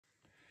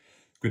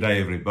Good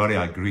day, everybody.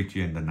 I greet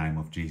you in the name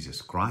of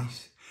Jesus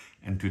Christ.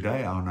 And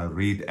today I want to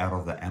read out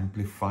of the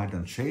Amplified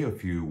and share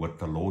with you what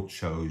the Lord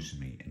shows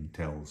me and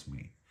tells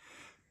me.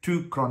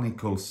 2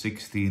 Chronicles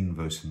 16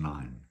 verse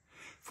 9.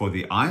 For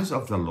the eyes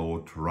of the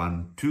Lord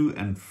run to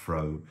and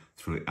fro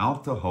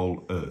throughout the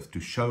whole earth to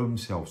show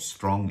himself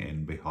strong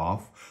in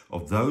behalf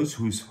of those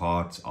whose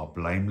hearts are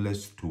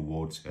blameless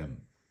towards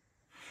him.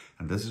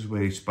 And this is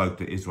where he spoke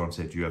to Israel and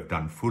said, you have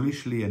done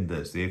foolishly in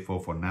this,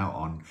 therefore from now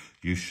on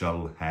you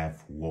shall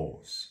have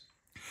wars.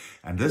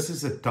 And this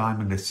is a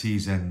time in the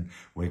season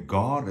where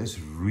God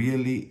is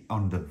really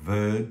on the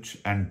verge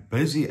and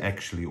busy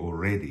actually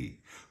already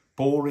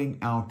pouring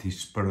out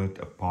his Spirit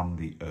upon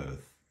the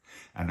earth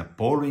and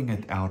pouring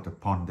it out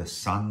upon the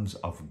sons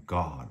of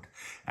God.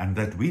 And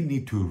that we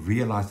need to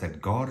realize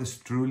that God is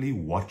truly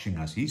watching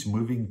us. He's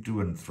moving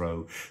to and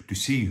fro to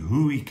see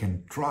who he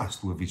can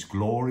trust with his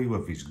glory,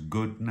 with his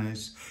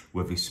goodness,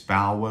 with his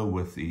power,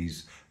 with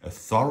his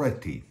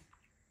authority.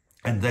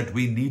 And that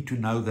we need to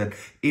know that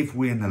if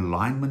we're in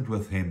alignment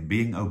with him,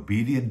 being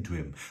obedient to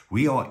him,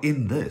 we are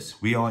in this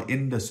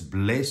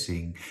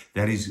blessing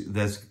that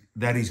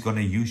he's going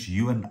to use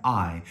you and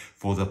I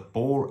for the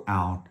pour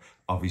out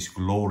of his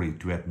glory,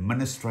 to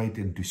administrate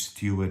and to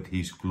steward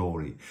his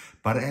glory.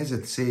 But as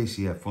it says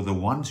here, for the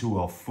ones who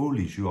are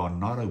foolish, who are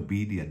not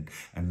obedient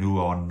and who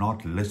are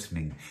not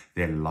listening,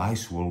 their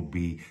lives will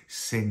be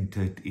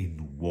centered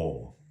in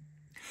war.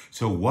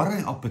 So what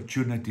an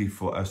opportunity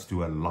for us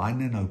to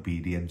align in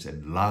obedience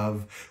and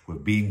love,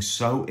 with being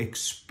so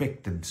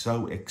expectant,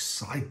 so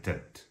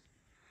excited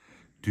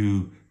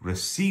to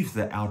receive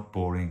the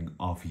outpouring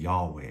of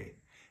Yahweh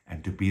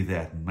and to be the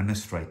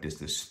administrators,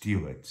 the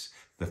stewards,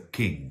 the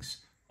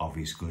kings of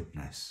his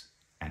goodness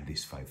and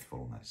his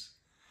faithfulness.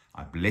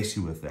 I bless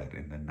you with that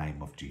in the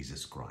name of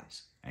Jesus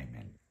Christ.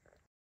 Amen.